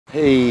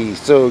Hey,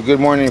 so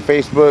good morning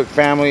Facebook,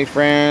 family,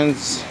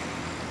 friends,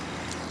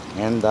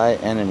 and thy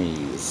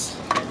enemies.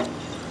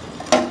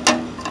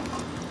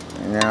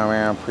 And now,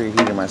 man, I'm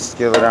preheating my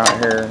skillet out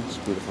here. It's a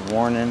beautiful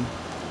morning.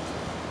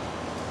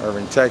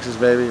 Irving, Texas,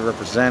 baby,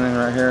 representing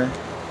right here.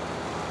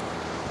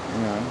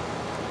 You know,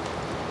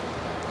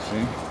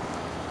 see?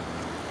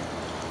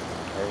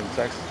 Irving,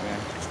 Texas, man.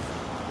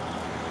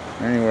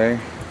 Anyway,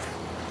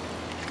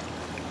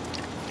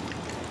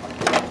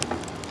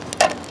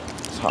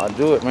 that's how I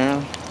do it,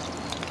 man.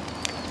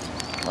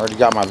 Already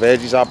got my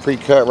veggies all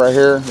pre-cut right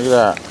here. Look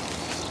at that.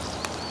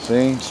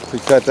 See? Just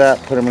pre-cut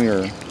that. Put them in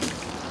your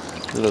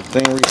little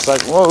thing.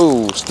 Recycle.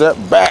 Whoa! Step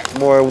back,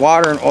 boy.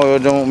 Water and oil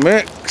don't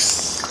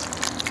mix.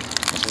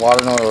 It's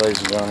water and oil, ladies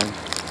and gentlemen.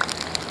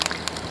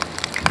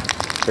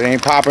 If it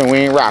ain't popping, we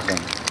ain't rocking.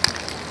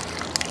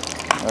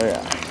 Oh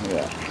yeah,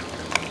 yeah.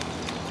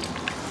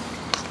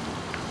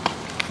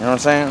 You know what I'm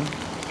saying?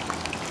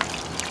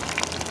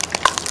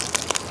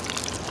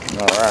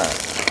 All right.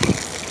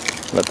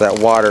 Let that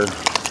water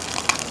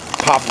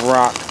pop and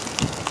rock.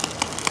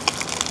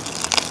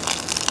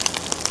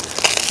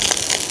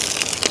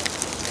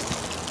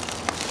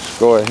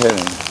 Go ahead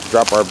and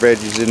drop our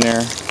veggies in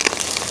there.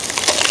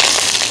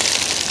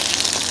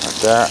 Like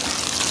that.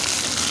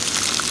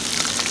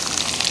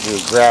 Do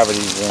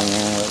gravity's in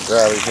there. Let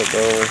gravity take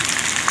over.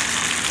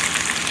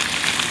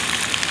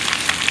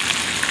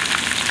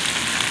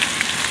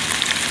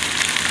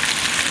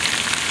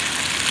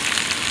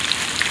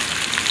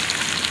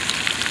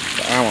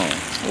 The ammo.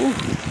 Ooh.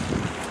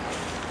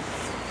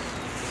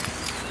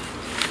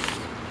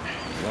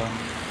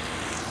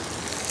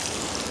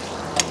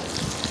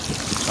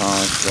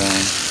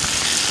 Constant.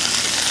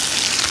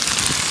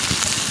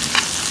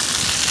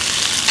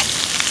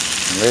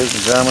 Ladies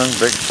and gentlemen,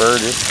 Big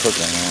Bird is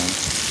cooking, man.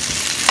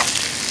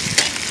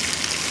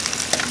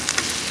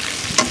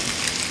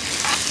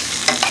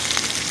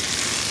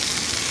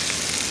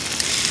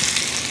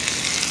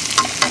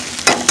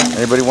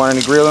 Anybody want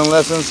any grilling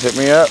lessons? Hit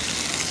me up.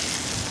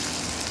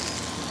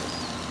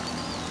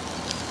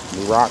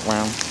 We rock,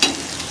 man.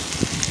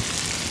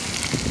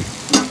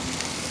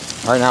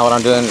 Right now what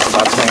I'm doing is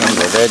sauteing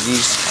the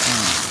veggies.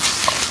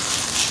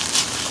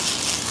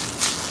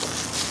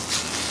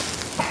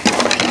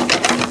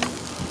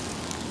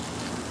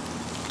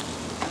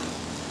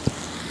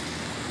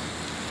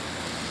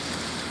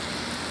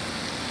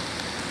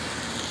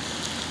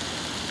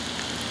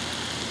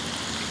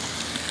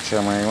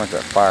 Tell me you want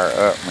that fire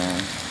up,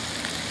 man.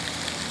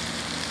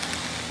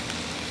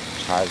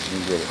 As high as you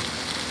can get it.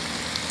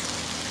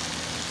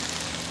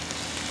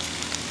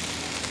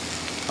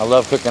 I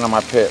love cooking on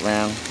my pit,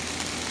 man.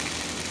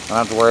 I don't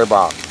have to worry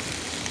about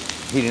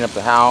heating up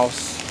the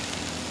house.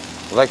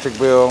 Electric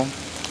bill.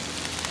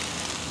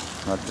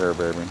 Right there,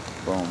 baby.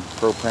 Boom.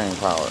 Propane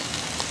power.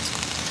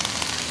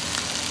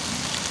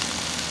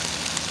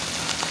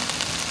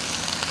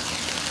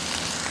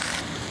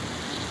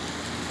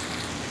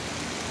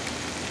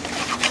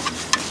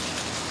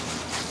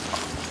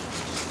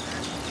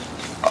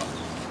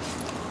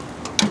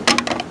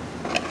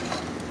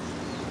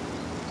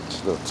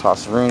 Just a little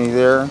tosserini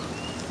there.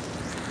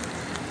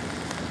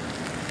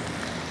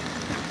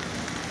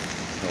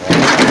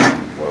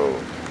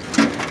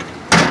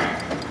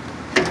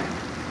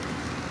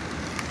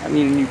 I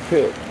need a new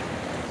pet.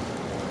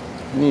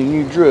 I need a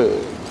new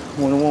drug.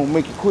 One that won't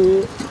make you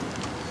quit.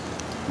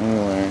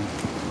 Anyway,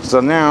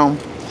 so now I'm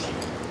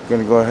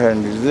gonna go ahead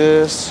and do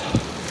this.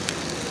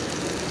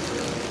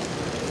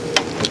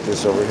 Put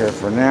this over here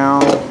for now.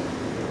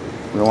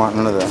 We don't want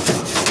none of that.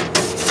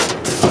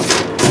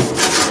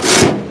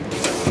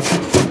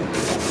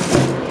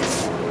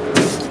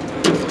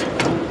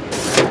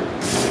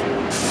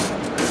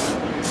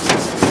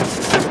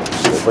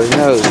 So everybody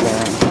knows, man.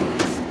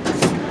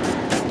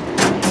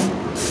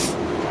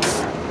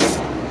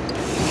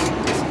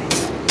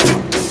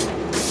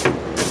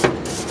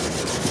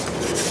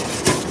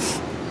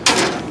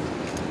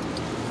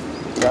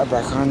 That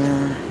back on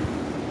there,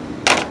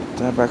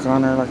 that back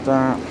on there like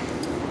that,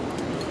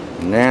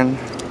 and then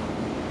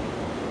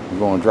we're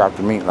going to drop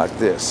the meat like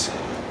this.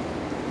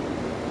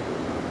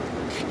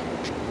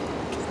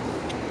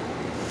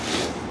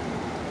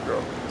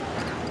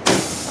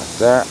 Like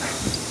that.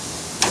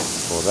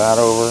 Pull that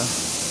over.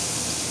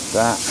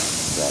 That.